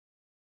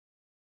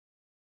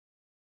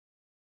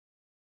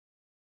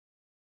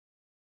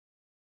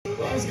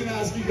I was going to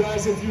ask you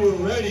guys if you were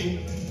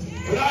ready,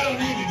 but I don't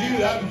need to do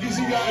that because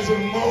you guys are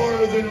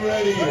more than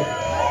ready.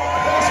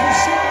 Thanks for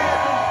showing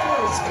up in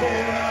first,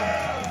 Corona.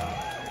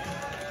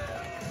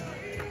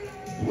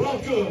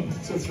 Welcome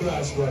to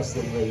Thrash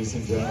Wrestling, ladies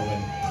and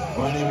gentlemen.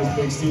 My name is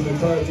Big Steve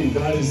McCarthy.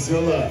 That is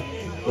Zilla.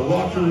 The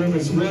locker room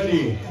is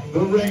ready.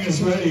 The ring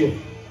is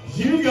ready.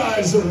 You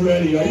guys are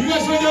ready. Are you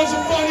guys ready to have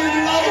some fun here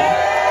tonight?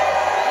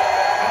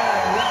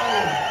 All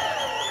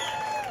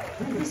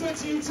right. We present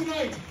to you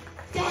tonight,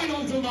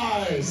 Final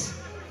Demise.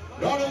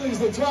 Not only is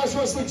the Thrash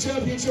Wrestling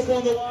Championship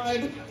on the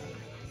line,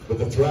 but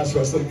the Thrash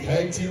Wrestling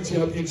Tag Team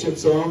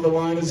Championships are on the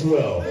line as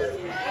well.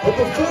 But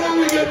before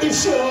we get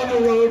this show on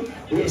the road,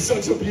 we have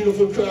such a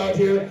beautiful crowd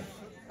here.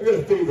 I got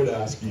a favor to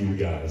ask you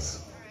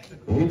guys.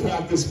 When we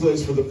packed this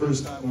place for the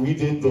first time, we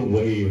did the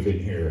wave in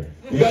here.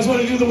 You guys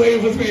want to do the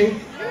wave with me?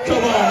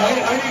 Come on,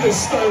 I need a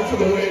start for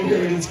the wave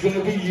here, and it's going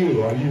to be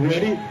you. Are you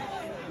ready?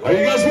 Are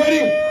you guys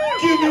ready?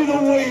 Give me the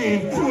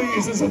wave,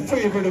 please, as a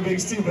favor to Big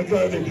Steve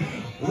McCarthy.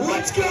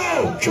 Let's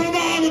go! Come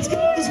on, let's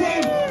get this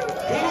wave!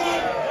 Come on!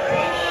 Come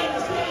on!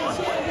 Let's go!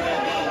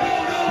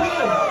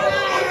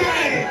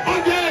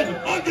 Again!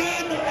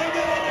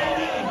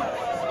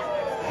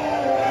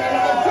 Alright,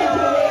 I think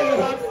we're ready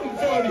to have some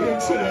fun here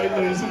tonight,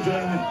 ladies and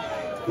gentlemen.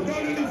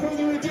 Without any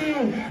further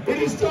ado, it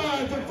is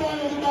time for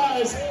Final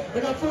Demise,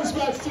 and our first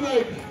match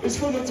tonight is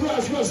for the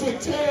Thrash Wrestling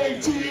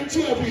Tag Team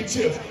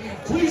Championship.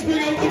 Please bring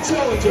out the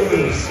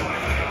challengers.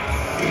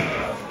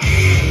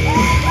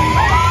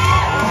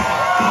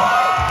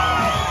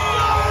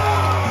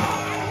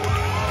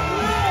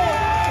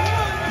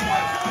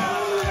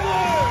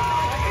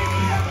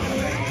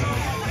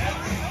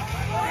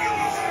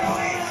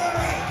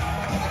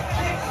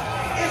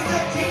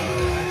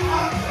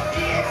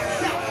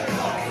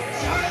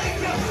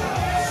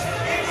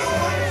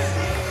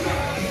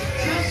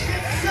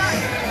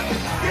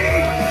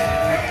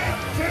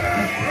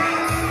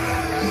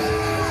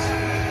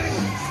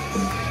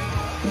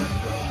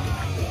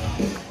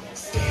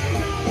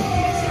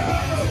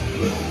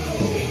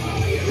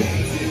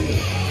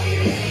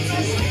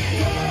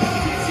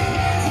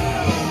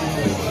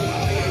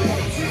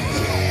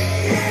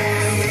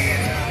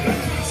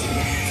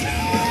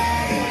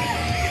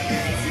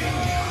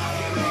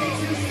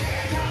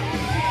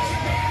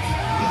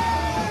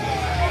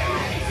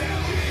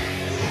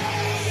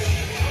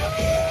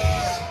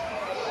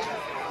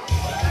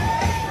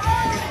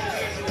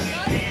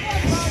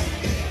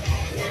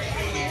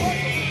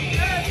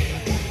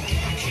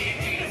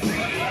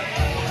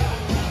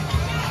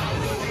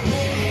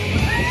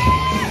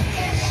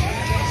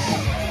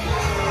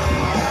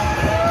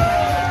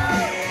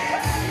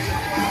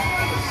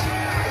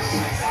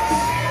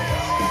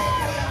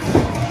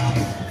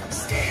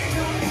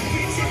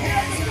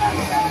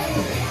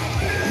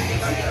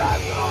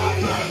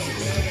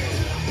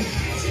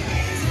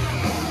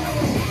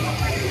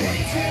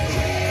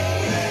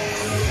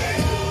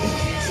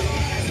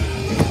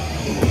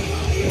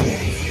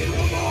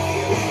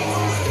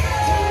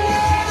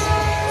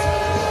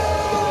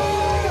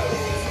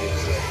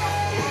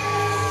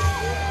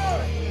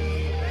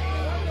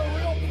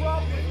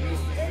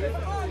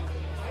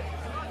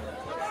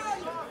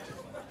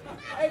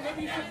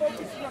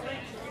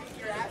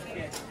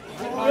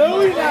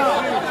 Really now?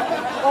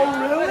 Oh,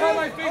 really?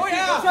 Oh,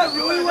 yeah. Is that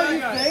really what you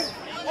think?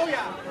 Oh,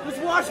 yeah.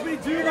 Just watch me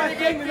do my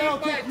thing and then I'll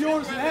kick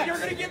yours next. You're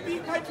going to get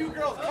beat by two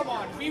girls. Come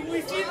on.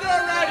 We've seen it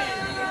already.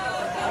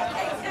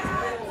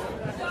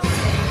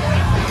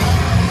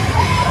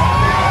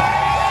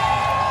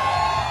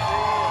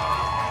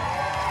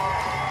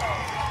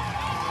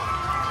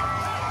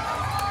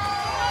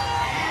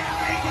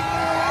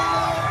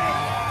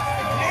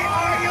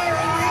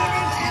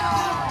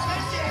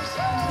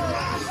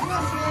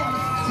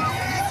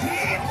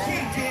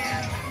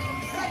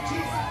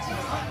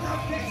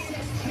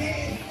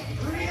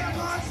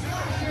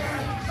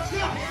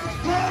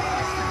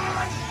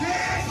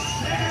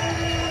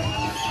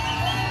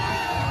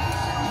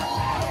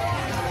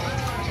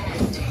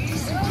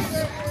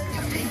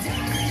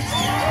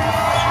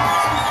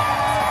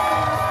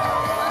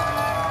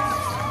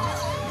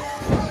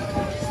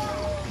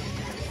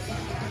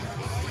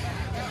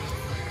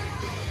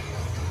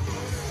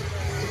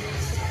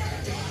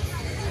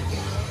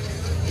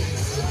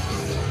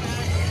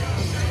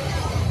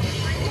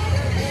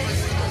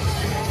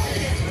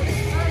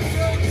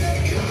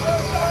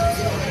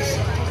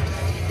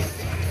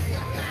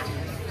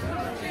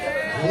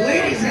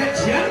 Ladies and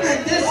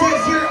gentlemen, this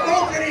is your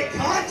opening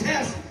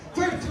contest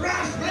for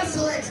Thrash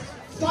Wrestling's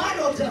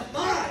Final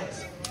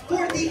Demise.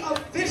 For the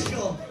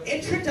official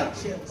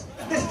introductions,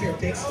 Mr.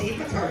 Big Steve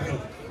McCarthy.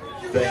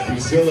 Thank you,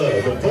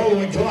 Zilla. The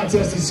following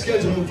contest is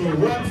scheduled for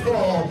one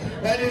fall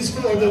and is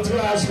for the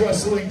Thrash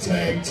Wrestling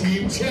Tag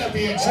Team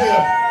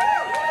Championship.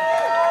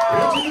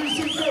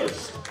 Introducing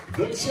first,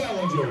 the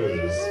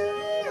challengers.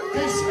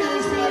 This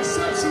is the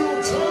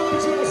exceptional Tom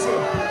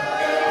Joseph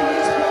and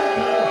his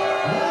partner,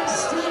 One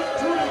Step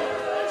Three,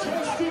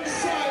 Justin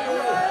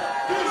Siler.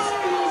 This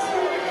is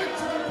the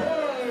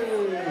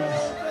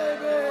Enterprise.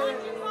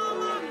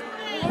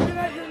 Looking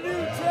at your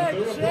new tag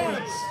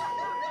champs.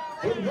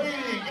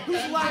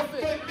 Who's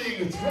laughing?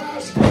 Defending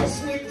Thrash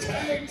Wrestling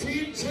Tag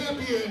Team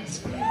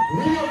Champions,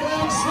 Rhea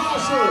Von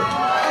Slasher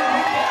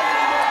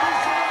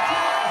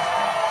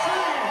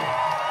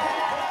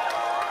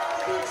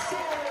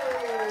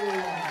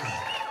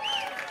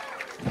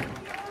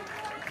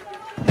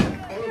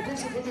and our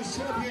official for this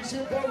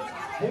championship bout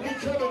will be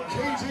Kevin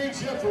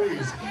KJ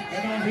Jeffries,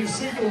 and on his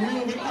single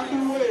wheel be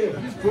underway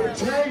for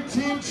Tag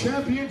Team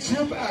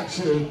Championship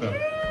action.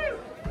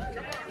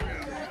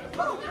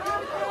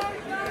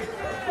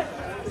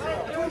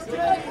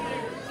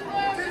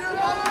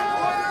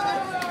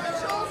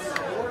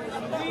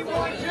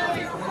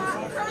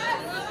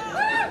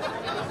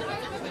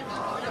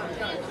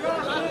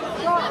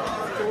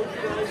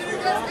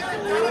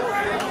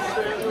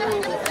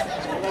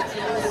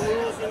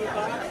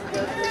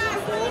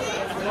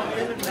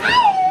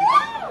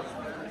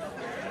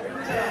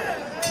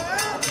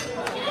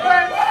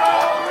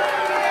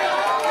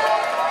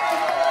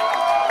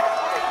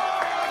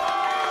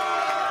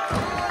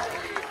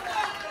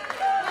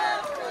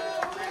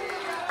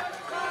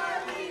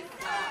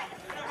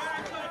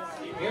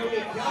 Here we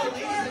go,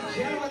 ladies and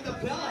gentlemen, the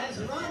bell has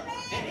run,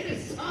 and it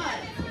is time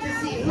to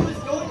see who is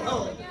going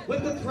home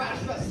with the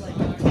Thrash Wrestling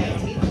Tag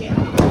Team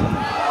Champions.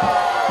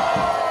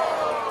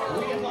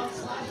 Rhea Von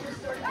Slasher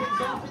starting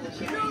things off for the champions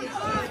team,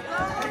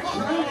 and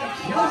Charlie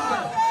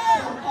Joseph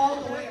from all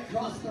the way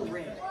across the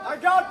ring. I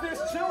got this,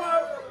 chill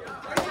out.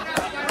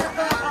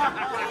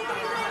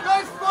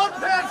 Nice front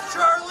pass,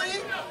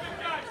 Charlie.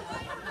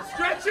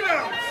 Stretch it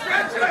out.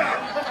 Stretch it out.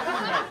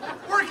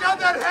 Work out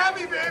that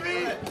hammy,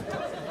 baby.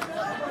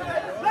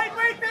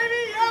 Lightweight,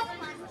 baby, yep.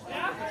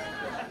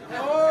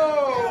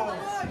 Oh.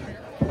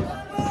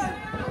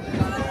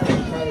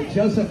 Charlie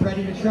Joseph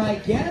ready to try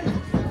again.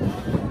 And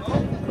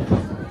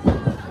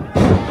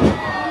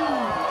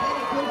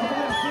it goes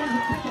about as soon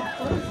as it did the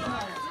first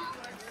time.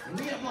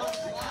 Rhea Von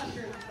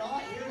Slasher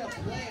not here to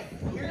play,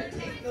 here to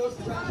take those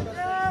Thrash Wrestling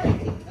Tag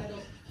Team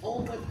titles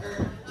home with her,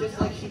 just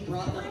like she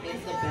brought them in the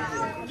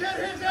bag. Get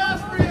his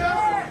ass, Rhea.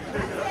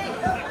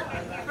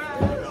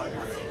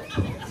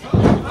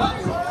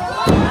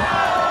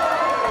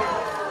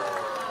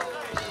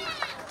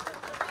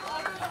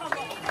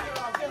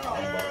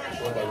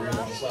 By Rhea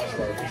Von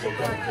Slasher, our official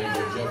Kevin KJ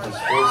Jeffries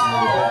forcing the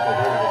vote for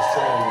her as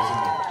Charlie was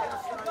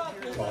caught up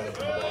in the bottom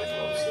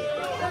rope.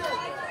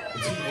 The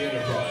team of the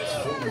Enterprise,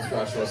 former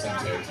Thrash Wrestling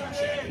Tag Team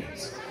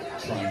Champions,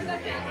 trying to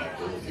regain that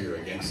gold here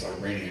against our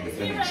reigning and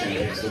defending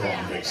champions, the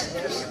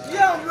Vixens.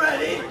 Yeah, I'm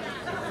ready.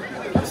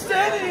 I'm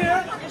standing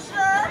here. You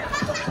sure?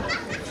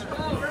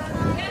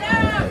 Get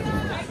out.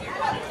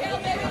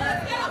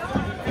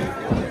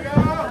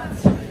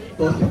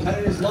 Both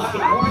competitors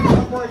locking horns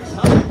one more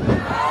time.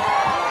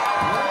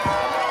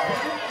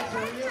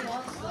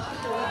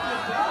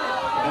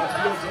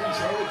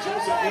 Charlie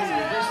Joseph in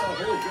reverse off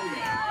her booty.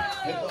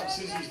 Headlock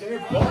scissors there,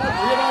 but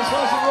Rhea Von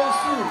Slasher rolls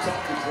through. Top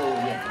control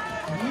again.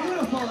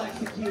 Beautiful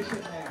execution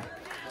there.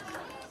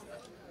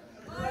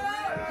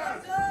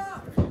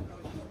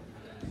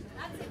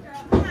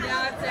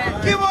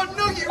 Give on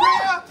Noogie,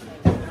 Rhea.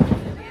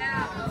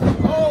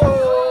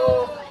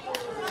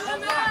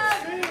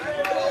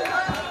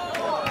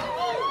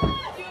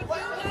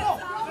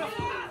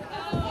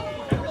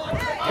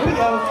 Here we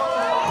go.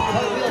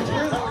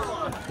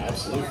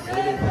 Absolute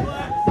freedom.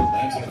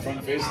 Lands in a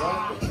front face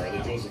lock, but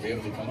Charlie Joseph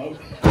able to come out.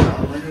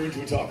 Bring her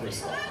into a top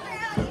wrist lock.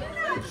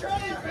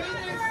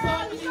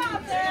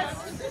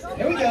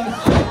 Here we go.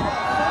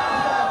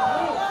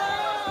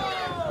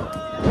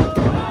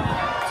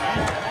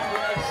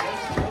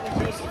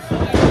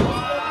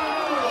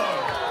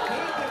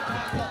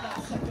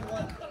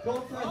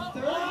 Going for a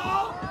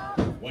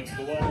third. Went to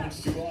the wall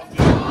once too often.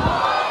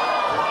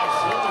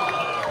 Nice shoulder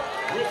block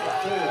with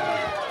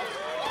authority.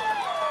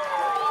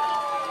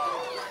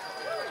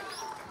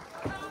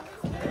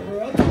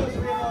 We're up goes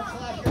Rhea Von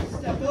Slasher.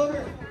 Step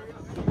over.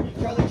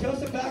 Charlie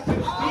Joseph back to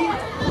his feet.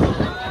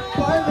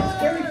 Fireman's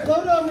carry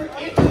float over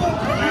into a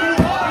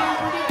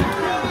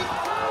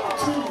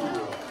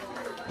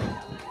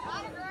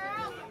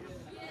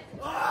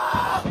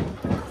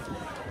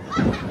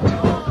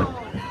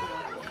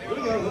Here we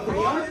go with the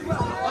arm.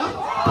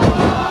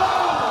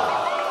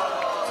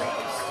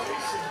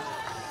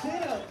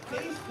 Sit up,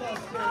 face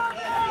buster,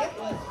 and it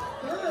was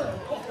third.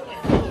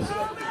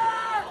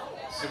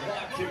 Some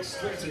back kicks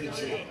straight to the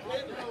chin.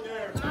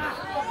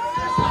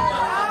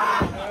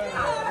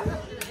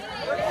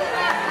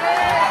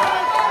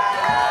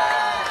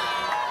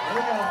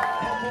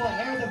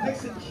 The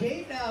Vixen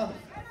Jade now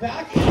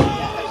back in the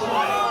action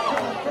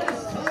for the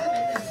first time in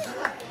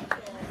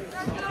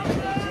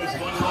this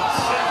match.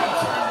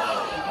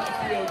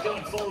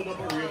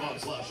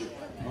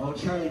 Oh,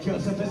 Charlie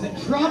Joseph is in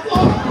trouble.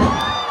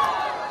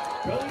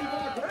 Belly to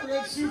back,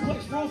 overhead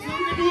suplex, roll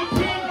through into a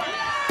pin.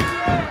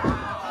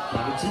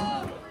 Number 2.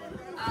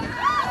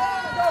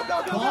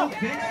 Paul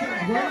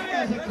Vixens working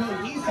as a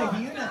cohesive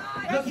unit,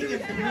 looking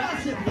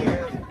impressive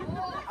here.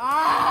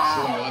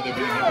 Showing why they've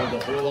been able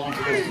to hold on to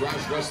those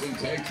Thrash Wrestling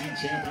Tag Team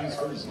Champions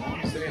for as long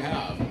as they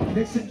have.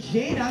 Vixen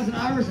Jade has an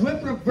Irish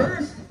whip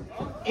reversed.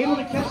 able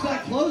to catch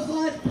that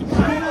clothesline.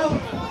 Spin out,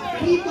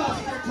 knee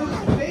buster to the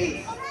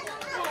face.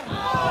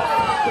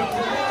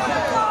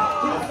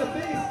 Gets the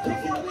face, kick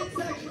in the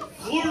midsection.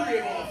 Flurry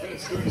of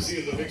offense courtesy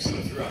of the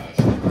Vixens Thrash.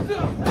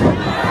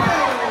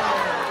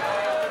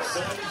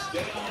 Summers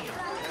down.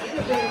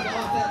 Innovative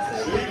offense.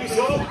 Sweep is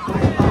up.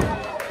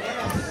 And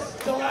a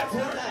start to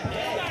the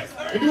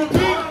head. Into a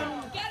pin.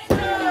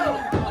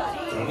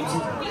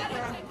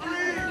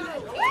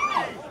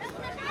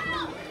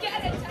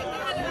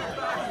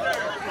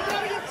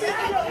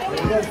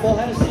 Full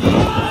head of steam. Just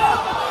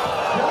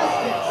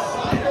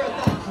inside her at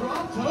that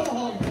drop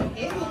tomahawk,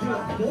 able to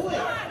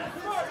avoid.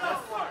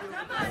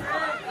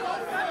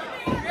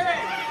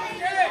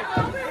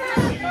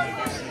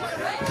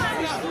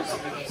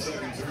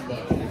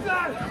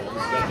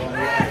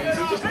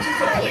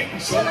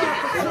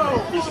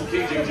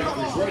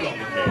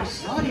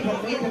 Not even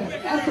making an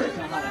effort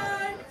to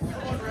hide.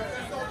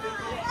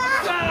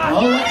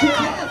 Oh, that's a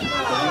chance.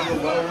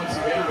 Once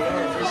again, but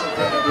our official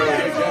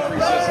credit, Jeffrey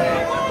says, hey,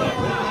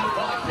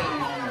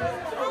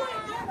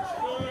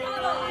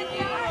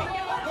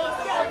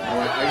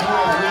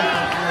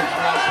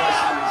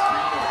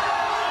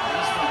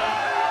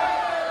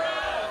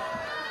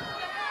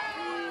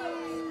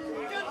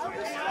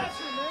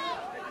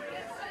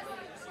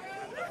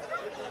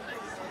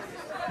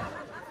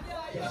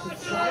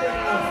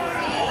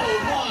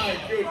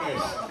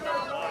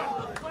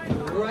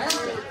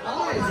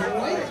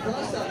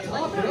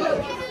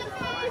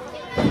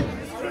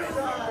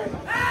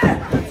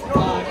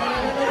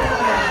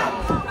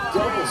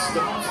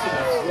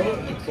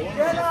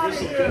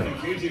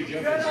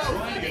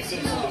 trying to get some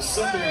sort of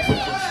semblance of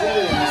control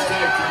in this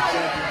tag team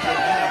championship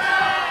match,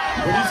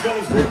 but he's got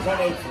his work cut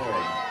out for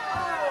him.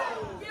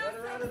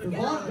 The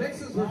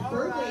Vixens were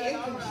firmly in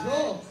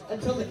control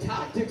until the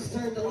tactics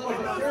turned a little bit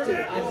dirty,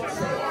 I would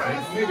say.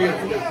 Maybe a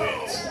little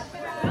bit.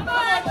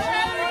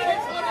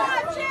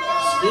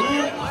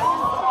 Scoop.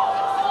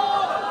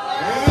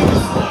 And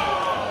slide.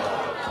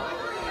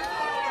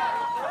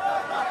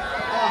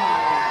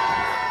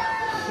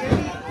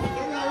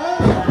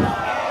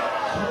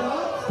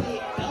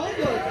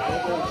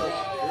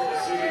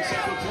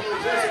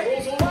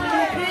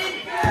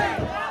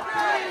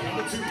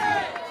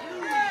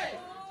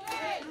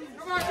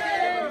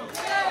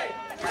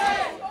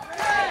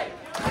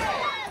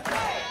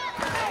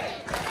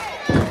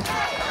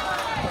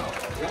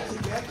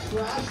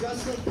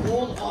 Wrestling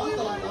pulled on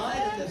the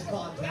line in this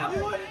contest.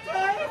 The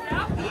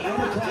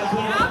Enterprise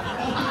will have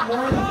nothing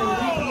more than to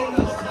regain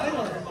those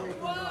titles.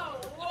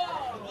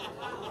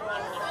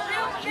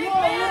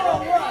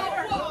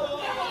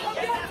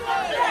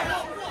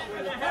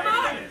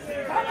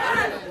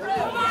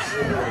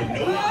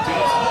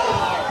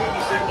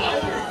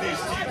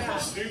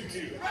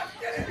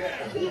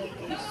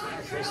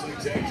 Wrestling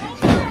Tag Team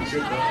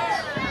Championship match.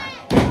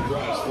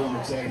 Prize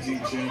former Tag Team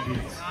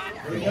Champions.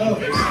 Here we go.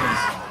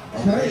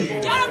 Charlie.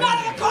 Get him out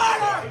of the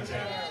corner!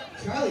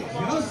 Charlie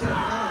Joseph on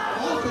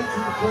offense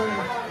in the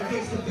corner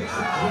against the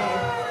Vixens.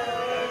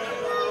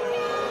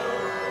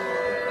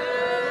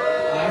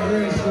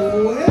 Irish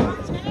whip.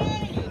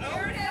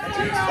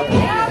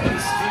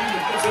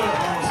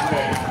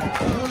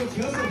 Charlie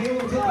Joseph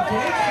able to take the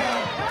break shot.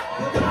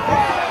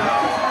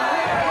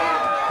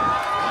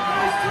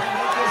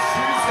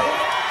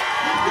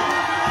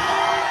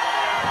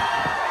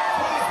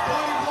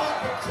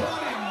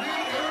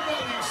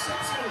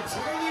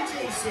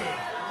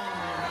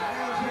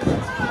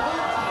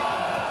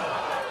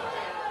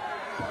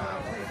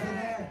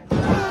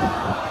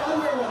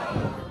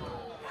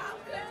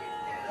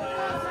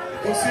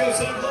 Go see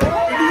outside the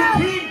line.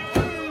 Into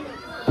a pin.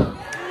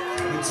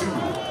 Two.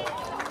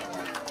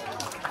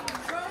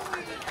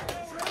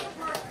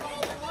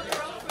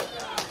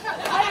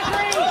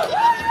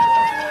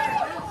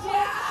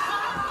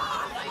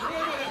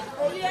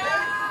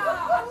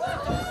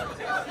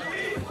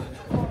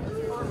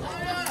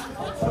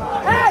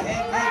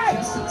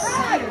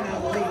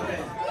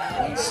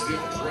 One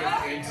stiff drink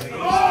into his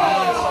hands.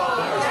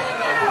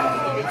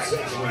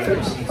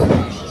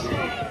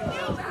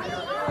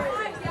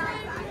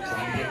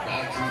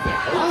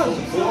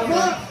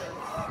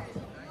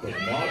 But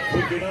not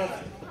quick enough.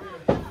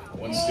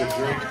 One stiff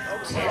drink.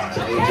 Tag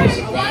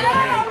Joseph back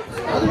in.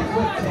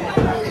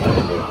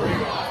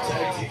 Bring off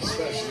tag team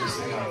specialist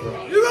in our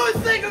pride. You really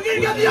think I'm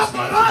gonna get the up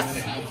on us?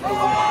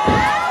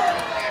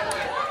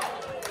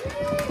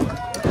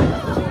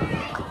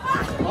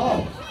 Oh,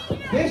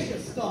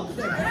 vicious stuff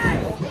there.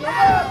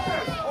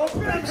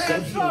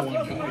 Exceptional one,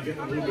 kind of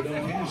getting a little bit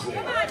unhinged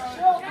there.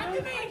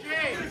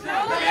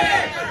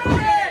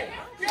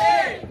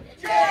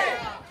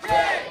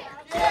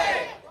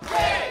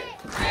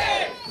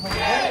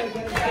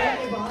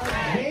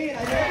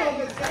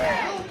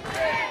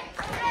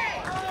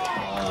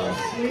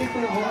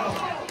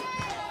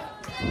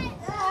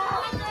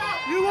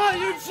 You want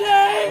your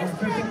chain?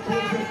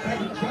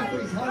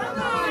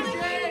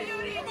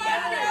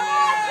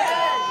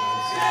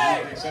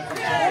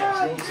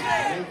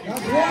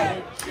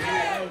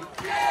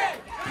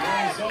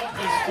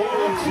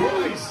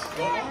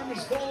 The arm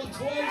has fallen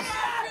twice.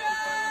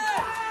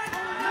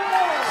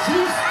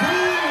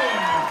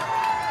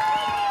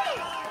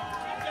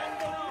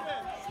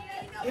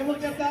 And we'll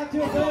get back to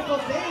a vertical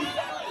base.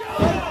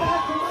 Right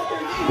back from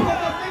underneath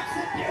with the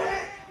Vixen do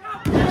it.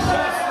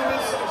 Shots to the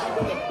midsection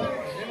with a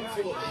big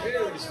handful of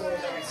hair as far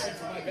as I can see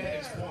from my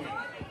vantage point.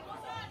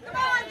 Come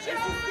on, Joe!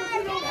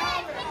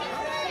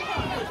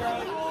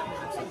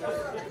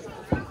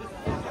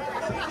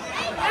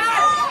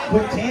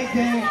 Quick tag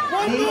there.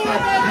 Needs a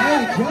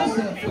Harry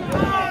Joseph.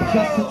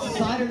 Justin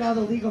Snyder now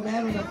the legal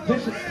man with a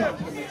vicious start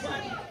to the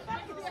midsection.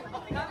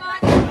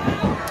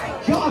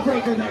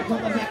 Jawbreaker there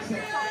from the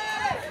Vixen.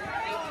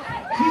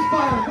 She's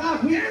firing back.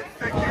 The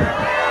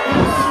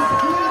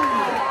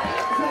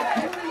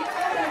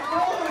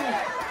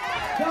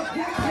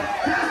Vixen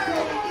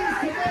desperately needs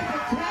to make a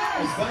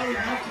tag. Is Valley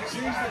have to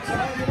change the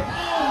target? Oh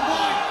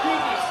my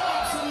goodness!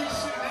 Absolute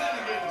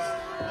shenanigans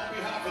on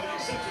behalf of the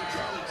eccentric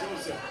Charlie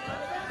Joseph.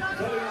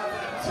 Cutting off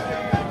that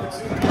tagging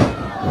opportunity.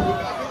 We're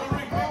back in the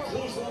ring. Big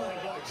clothesline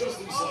by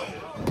Justin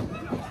Snyder.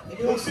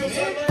 Looks the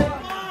outside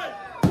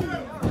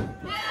leg.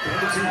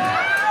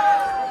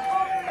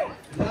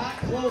 Not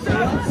close,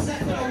 1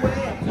 second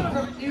away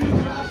from new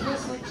Trash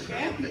Wrestling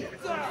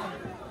champions.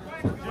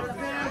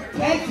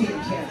 Tag team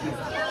champions.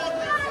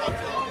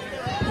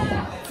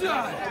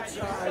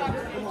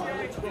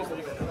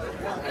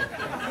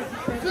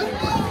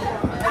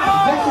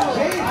 Vixen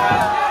Jade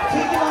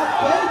taking on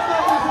both members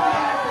of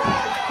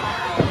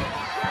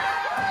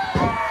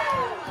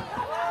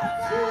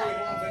the Flurry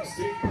of offense taking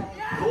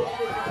on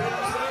Glover.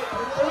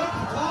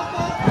 top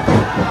up.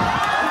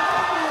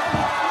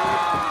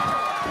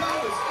 That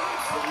was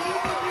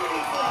absolutely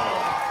beautiful.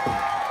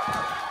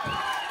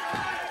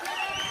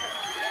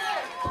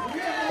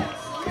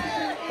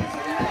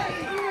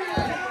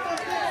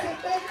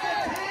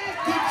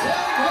 The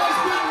tag has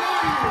been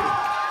made.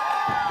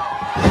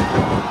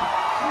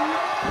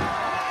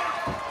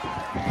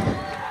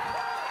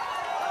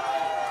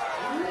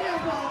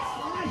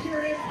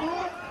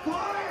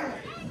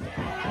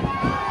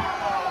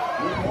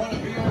 We want to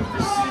be on the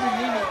receiving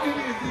end of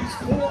any of these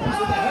forms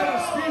with the head of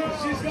speed that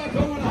she's got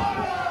going on.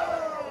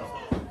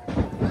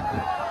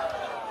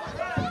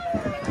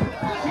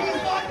 She's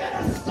not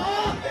gonna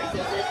stop! This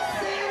is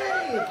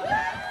insanity!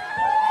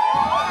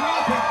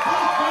 Dropping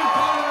both men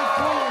down on the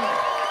floor.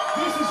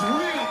 This is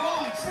Rhea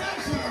Von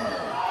Snatcher.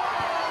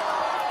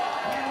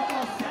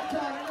 Annabelle sent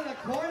on into the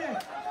corner.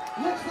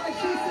 Looks like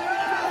she's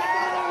thinking about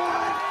another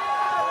one!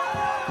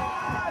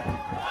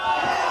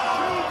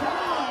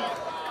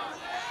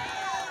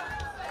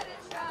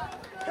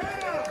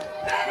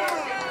 And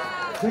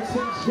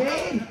Vixen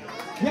Jade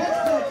gets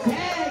the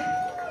tag!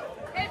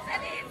 It's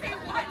an easy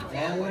one.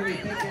 And what are we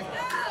thinking?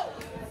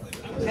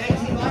 Tag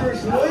team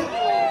Irish Wood.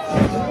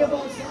 Sends Rhea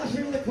Von Snatcher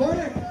into the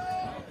corner.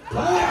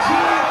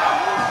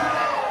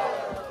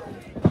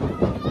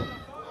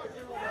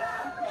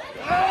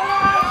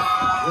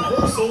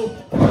 Reversal.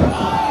 Oh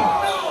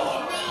no! A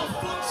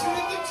malfunction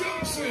in the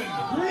junction.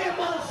 Rhea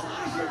Von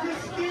Snatcher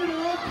just skewed her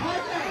own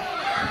partner.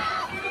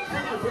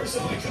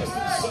 Reversal by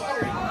Justin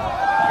Snyder.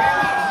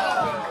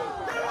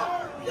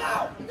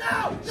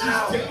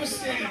 She's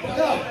devastated by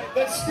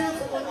that spear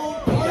from her own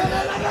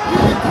partner.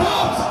 Here it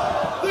comes!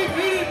 They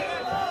hit it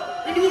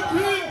into a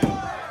pin!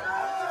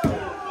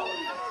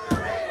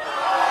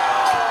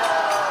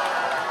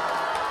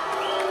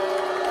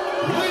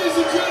 Ladies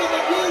and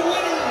gentlemen, your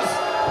winners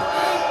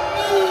and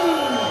new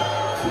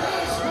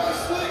Trash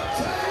Wrestling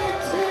Tag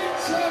Team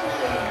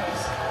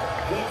Champions!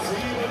 The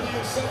team of the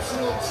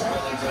exceptional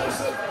Charlie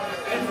Joseph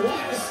and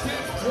Wyatt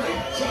Stiff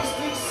Drake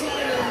Justin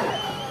Snyder.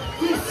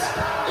 This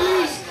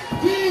is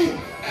the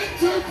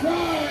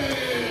Enterprise!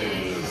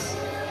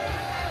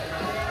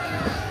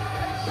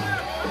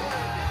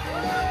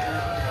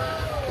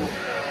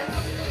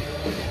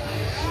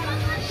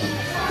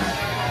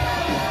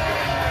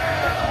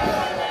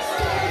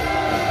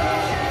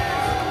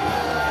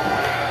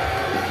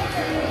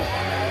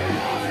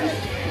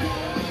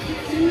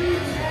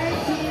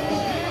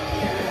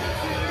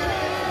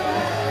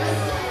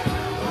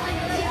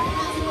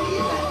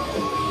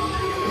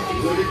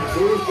 Living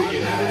proof that you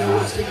never know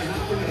what's going to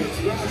happen in a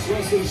Trash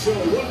Wrestling show.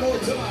 One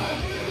more time.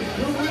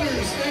 Your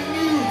winners and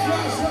new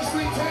Trash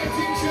Wrestling Tag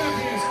Team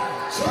Champions,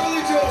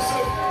 Charlie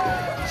Joseph,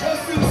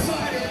 Justin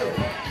Snyder,